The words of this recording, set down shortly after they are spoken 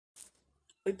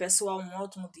Oi pessoal, um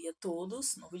ótimo dia a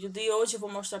todos. No vídeo de hoje eu vou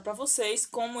mostrar para vocês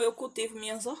como eu cultivo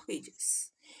minhas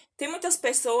orquídeas. Tem muitas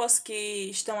pessoas que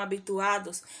estão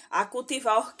habituadas a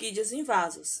cultivar orquídeas em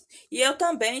vasos. E eu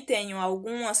também tenho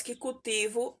algumas que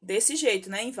cultivo desse jeito,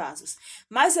 né, em vasos.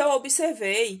 Mas eu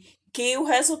observei que o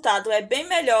resultado é bem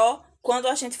melhor quando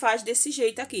a gente faz desse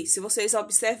jeito aqui. Se vocês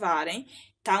observarem,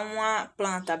 tá uma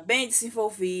planta bem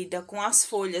desenvolvida, com as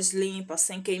folhas limpas,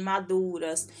 sem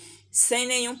queimaduras, sem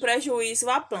nenhum prejuízo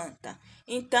à planta.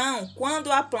 Então, quando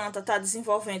a planta está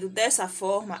desenvolvendo dessa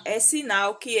forma, é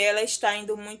sinal que ela está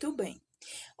indo muito bem.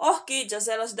 Orquídeas,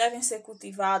 elas devem ser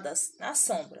cultivadas na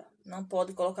sombra. Não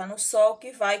pode colocar no sol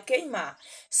que vai queimar.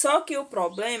 Só que o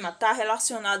problema está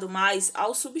relacionado mais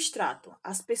ao substrato.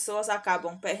 As pessoas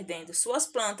acabam perdendo suas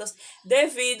plantas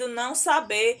devido não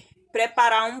saber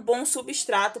preparar um bom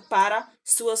substrato para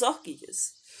suas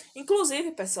orquídeas.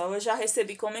 Inclusive, pessoal, eu já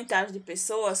recebi comentários de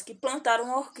pessoas que plantaram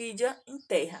uma orquídea em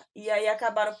terra e aí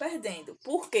acabaram perdendo.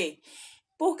 Por quê?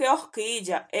 Porque a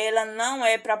orquídea, ela não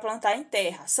é para plantar em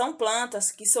terra. São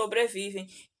plantas que sobrevivem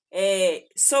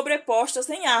sobrepostas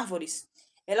em árvores.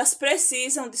 Elas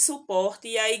precisam de suporte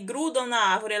e aí grudam na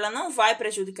árvore. Ela não vai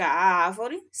prejudicar a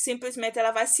árvore, simplesmente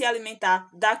ela vai se alimentar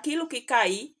daquilo que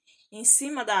cair em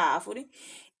cima da árvore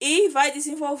e vai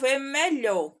desenvolver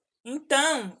melhor.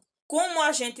 Então, como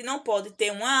a gente não pode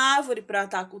ter uma árvore para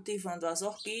estar cultivando as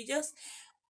orquídeas,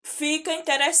 fica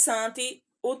interessante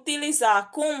utilizar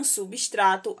como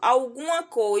substrato alguma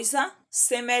coisa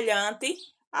semelhante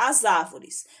às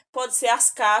árvores. Pode ser as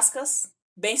cascas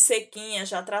bem sequinhas,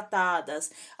 já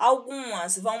tratadas.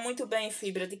 Algumas vão muito bem em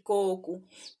fibra de coco.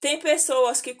 Tem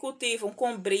pessoas que cultivam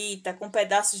com brita, com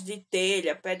pedaços de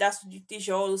telha, pedaços de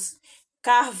tijolos,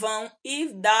 carvão e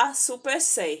dá super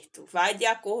certo. Vai de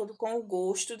acordo com o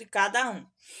gosto de cada um.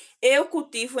 Eu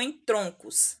cultivo em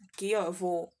troncos. Aqui, ó, eu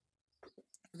vou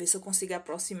ver se eu consigo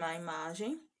aproximar a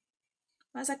imagem.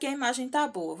 Mas aqui a imagem tá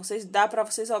boa, dá para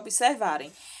vocês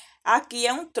observarem. Aqui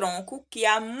é um tronco que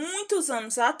há muitos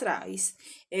anos atrás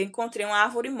eu encontrei uma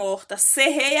árvore morta,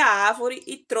 serrei a árvore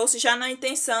e trouxe já na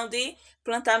intenção de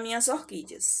plantar minhas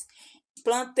orquídeas.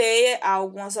 Plantei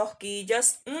algumas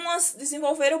orquídeas, umas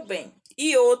desenvolveram bem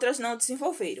e outras não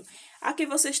desenvolveram. Aqui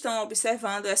vocês estão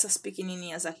observando essas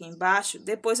pequenininhas aqui embaixo.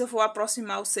 Depois eu vou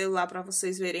aproximar o celular para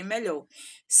vocês verem melhor.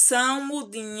 São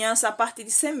mudinhas a partir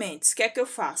de sementes. O que é que eu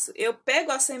faço? Eu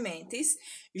pego as sementes,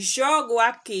 jogo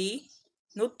aqui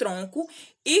no tronco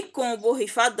e com o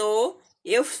borrifador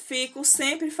eu fico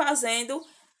sempre fazendo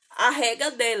a rega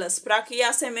delas para que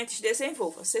as sementes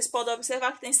desenvolvam. Vocês podem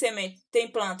observar que tem semente, tem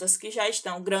plantas que já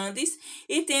estão grandes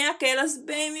e tem aquelas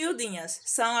bem miudinhas,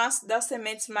 são as das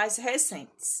sementes mais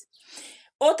recentes.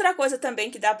 Outra coisa também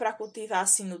que dá para cultivar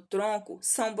assim no tronco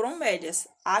são bromélias.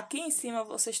 Aqui em cima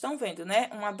vocês estão vendo, né?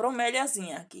 Uma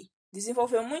broméliazinha aqui.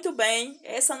 Desenvolveu muito bem,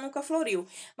 essa nunca floriu,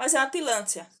 mas é a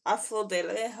tilância. A flor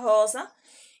dela é rosa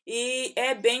e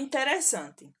é bem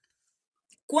interessante.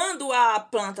 Quando a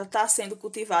planta está sendo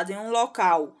cultivada em um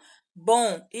local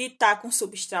bom e está com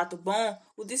substrato bom,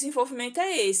 o desenvolvimento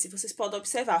é esse. Vocês podem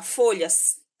observar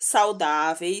folhas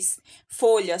saudáveis,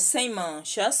 folhas sem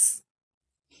manchas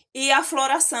e a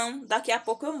floração. Daqui a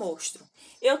pouco eu mostro.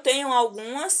 Eu tenho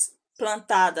algumas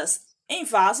plantadas em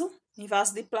vaso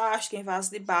de plástico, em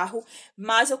vaso de barro,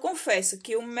 mas eu confesso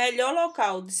que o melhor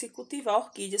local de se cultivar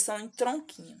orquídeas são em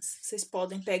tronquinhos. Vocês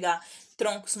podem pegar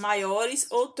troncos maiores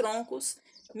ou troncos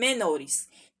menores.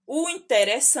 O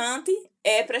interessante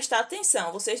é prestar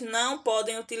atenção. Vocês não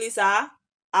podem utilizar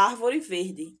árvore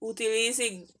verde.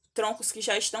 Utilize troncos que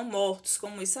já estão mortos,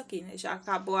 como isso aqui, né? Já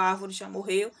acabou a árvore, já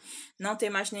morreu, não tem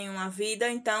mais nenhuma vida.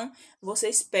 Então,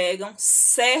 vocês pegam,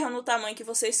 serram no tamanho que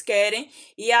vocês querem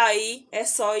e aí é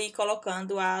só ir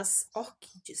colocando as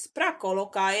orquídeas. Para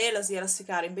colocar elas e elas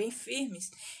ficarem bem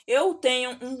firmes, eu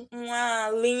tenho uma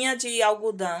linha de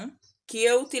algodão que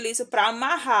eu utilizo para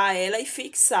amarrar ela e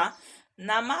fixar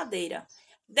na madeira.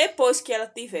 Depois que ela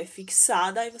estiver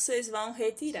fixada, aí vocês vão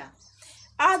retirar.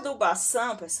 A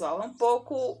adubação, pessoal, é um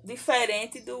pouco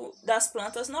diferente das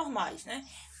plantas normais, né?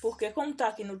 Porque como tá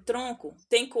aqui no tronco,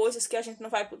 tem coisas que a gente não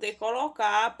vai poder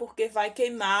colocar porque vai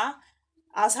queimar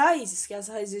as raízes, que as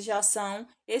raízes já são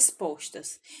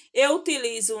expostas. Eu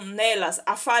utilizo nelas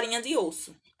a farinha de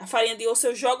osso. A farinha de osso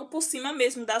eu jogo por cima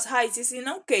mesmo das raízes e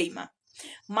não queima.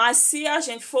 Mas se a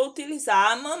gente for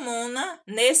utilizar a mamona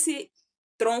nesse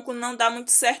tronco, não dá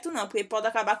muito certo não, porque pode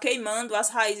acabar queimando as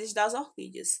raízes das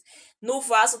orquídeas. No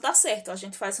vaso dá certo, a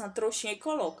gente faz uma trouxinha e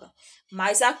coloca.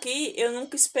 Mas aqui eu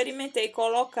nunca experimentei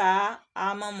colocar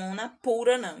a mamona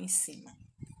pura não em cima.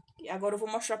 E agora eu vou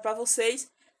mostrar para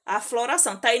vocês a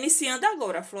floração. Tá iniciando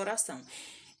agora a floração.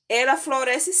 ela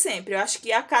floresce sempre. Eu acho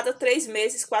que a cada 3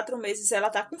 meses, 4 meses ela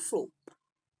tá com flor.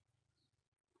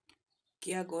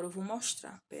 Que agora eu vou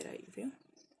mostrar. Pera aí, viu?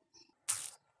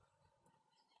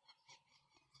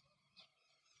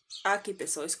 Aqui,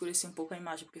 pessoal, eu escureci um pouco a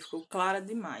imagem porque ficou clara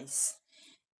demais.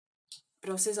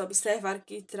 Para vocês observarem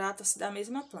que trata-se da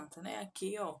mesma planta, né?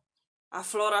 Aqui, ó, a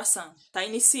floração tá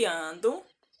iniciando.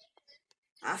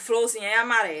 A florzinha é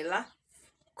amarela.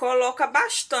 Coloca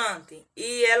bastante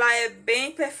e ela é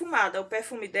bem perfumada. O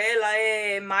perfume dela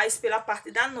é mais pela parte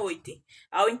da noite.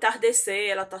 Ao entardecer,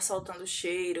 ela tá soltando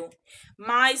cheiro.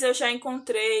 Mas eu já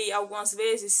encontrei algumas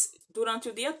vezes durante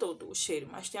o dia todo o cheiro.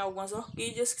 Mas tem algumas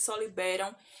orquídeas que só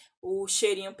liberam o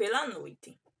cheirinho pela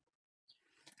noite.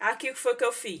 Aqui o que foi que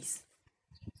eu fiz?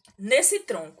 Nesse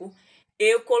tronco,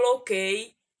 eu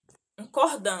coloquei um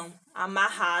cordão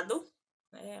amarrado,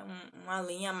 né, uma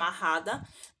linha amarrada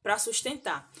para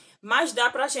sustentar. Mas dá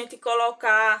pra gente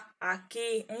colocar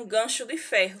aqui um gancho de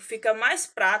ferro, fica mais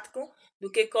prático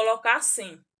do que colocar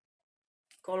assim.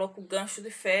 Coloco o gancho de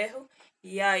ferro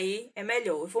e aí é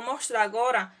melhor. Eu vou mostrar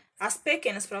agora as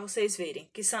pequenas para vocês verem,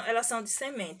 que elas são de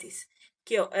sementes.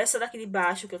 Que ó, essa daqui de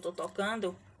baixo que eu tô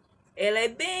tocando, ela é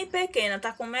bem pequena,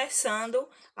 tá começando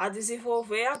a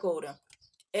desenvolver agora.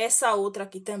 Essa outra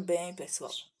aqui também,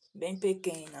 pessoal, bem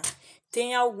pequena.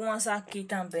 Tem algumas aqui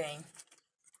também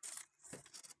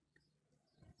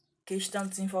que estão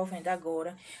desenvolvendo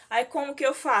agora. Aí, como que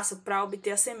eu faço para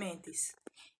obter as sementes?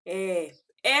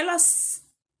 Elas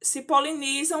se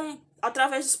polinizam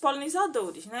através dos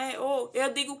polinizadores, né? Ou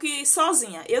eu digo que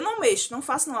sozinha. Eu não mexo, não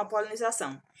faço a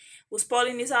polinização. Os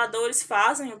polinizadores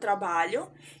fazem o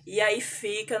trabalho e aí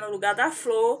fica no lugar da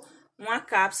flor uma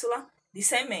cápsula de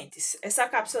sementes. Essa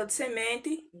cápsula de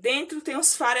semente, dentro tem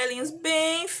uns farelinhos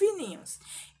bem fininhos,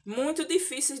 muito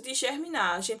difíceis de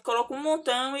germinar. A gente coloca um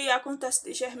montão e acontece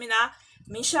de germinar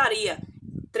mixaria.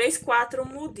 3, 4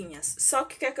 mudinhas. Só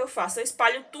que o que é que eu faço? Eu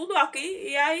espalho tudo aqui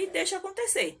e aí deixo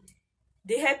acontecer.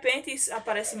 De repente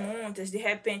aparece muitas, de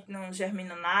repente não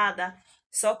germina nada.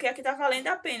 Só que aqui tá valendo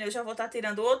a pena. Eu já vou estar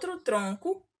tirando outro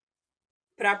tronco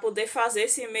para poder fazer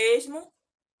esse mesmo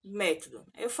método.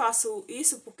 Eu faço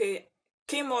isso porque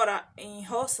quem mora em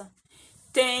roça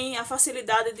tem a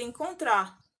facilidade de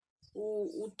encontrar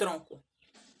o tronco.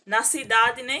 Na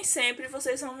cidade nem sempre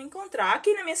vocês vão encontrar.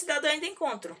 Aqui na minha cidade eu ainda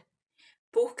encontro.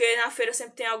 Porque na feira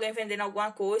sempre tem alguém vendendo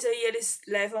alguma coisa e eles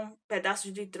levam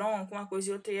pedaços de tronco, uma coisa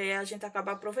e outra, e aí a gente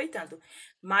acaba aproveitando.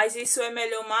 Mas isso é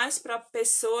melhor mais para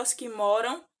pessoas que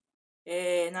moram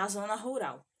na zona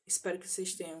rural. Espero que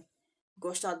vocês tenham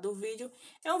gostado do vídeo.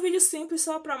 É um vídeo simples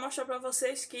só para mostrar para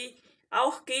vocês que a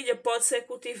orquídea pode ser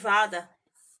cultivada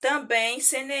também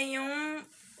sem nenhuma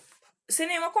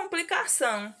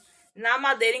complicação na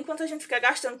madeira, enquanto a gente fica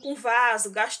gastando com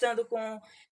vaso, gastando com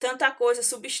tanta coisa,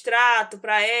 substrato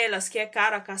para elas, que é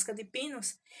caro a casca de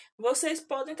pinos, vocês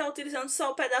podem estar utilizando só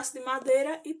o pedaço de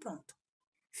madeira e pronto.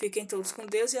 Fiquem todos com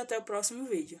Deus e até o próximo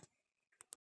vídeo.